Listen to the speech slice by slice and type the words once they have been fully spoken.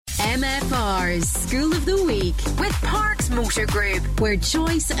MFR's School of the Week with Parks Motor Group, where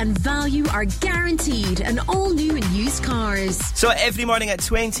choice and value are guaranteed in all new and used cars. So every morning at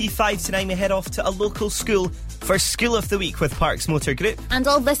 25 to 9 we head off to a local school for School of the Week with Parks Motor Group. And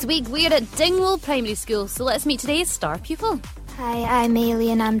all this week we're at Dingwall Primary School, so let's meet today's star pupil. Hi, I'm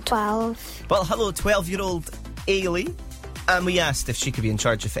Eilidh and I'm 12. Well, hello, 12-year-old Eilidh. And we asked if she could be in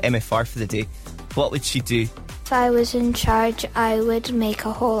charge of MFR for the day. What would she do? If I was in charge, I would make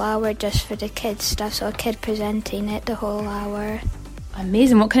a whole hour just for the kids' stuff, so a kid presenting it the whole hour.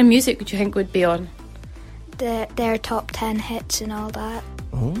 Amazing. What kind of music would you think would be on? Their top 10 hits and all that.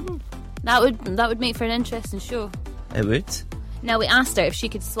 Oh. That would make for an interesting show. It would. Now, we asked her if she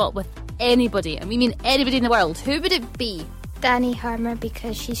could swap with anybody, and we mean anybody in the world. Who would it be? Danny Harmer,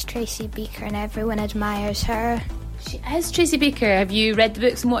 because she's Tracy Beaker and everyone admires her. She is Tracy Beaker. Have you read the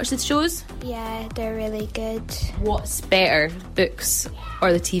books and watched the shows? Yeah, they're really good. What's better, books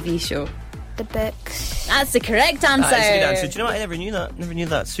or the TV show? The books. That's the correct answer. That's a good answer. Do you know what? I never knew that. Never knew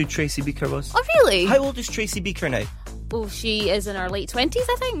that's who Tracy Beaker was. Oh, really? How old is Tracy Beaker now? Well, she is in her late 20s,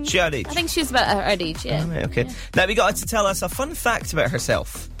 I think. She our age? I think she's about her age, yeah. Oh, right, okay. Yeah. Now we got her to tell us a fun fact about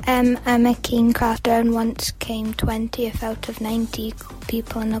herself. I'm a keen crafter and once came 20th out of 90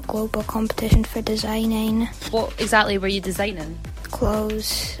 people in a global competition for designing. What exactly were you designing?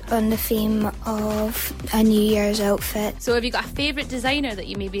 Clothes on the theme of a New Year's outfit. So have you got a favourite designer that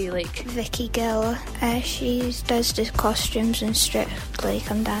you maybe like? Vicky Gill. She does the costumes and Strictly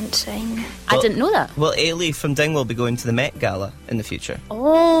Come Dancing. I didn't know that. Well, Eilidh from Dingwall will be going to the Met Gala in the future.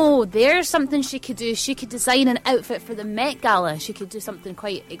 Oh, there's something she could do. She could design an outfit for the Met Gala. She could do something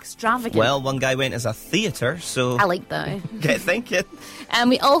quite extravagant. Well, one guy went as a theatre, so... I like that. Get thinking. And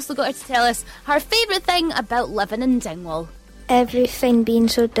we also got her to tell us her favourite thing about living in Dingwall. Everything being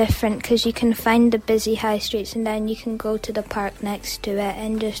so different, because you can find the busy high streets and then you can go to the park next to it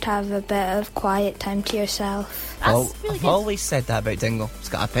and just have a bit of quiet time to yourself. That's really I've good. always said that about Dingwall. It's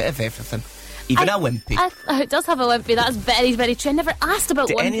got a bit of everything. Even a Wimpy. It does have a Wimpy. That's very, very true. I never asked about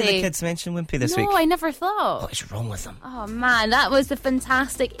Did Wimpy. any of the kids mention Wimpy this week? No, I never thought. What is wrong with them? Oh man, that was the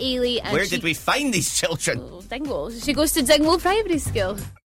fantastic Eilidh. Where did we find these children? Dingwall. She goes to Dingwall Primary School.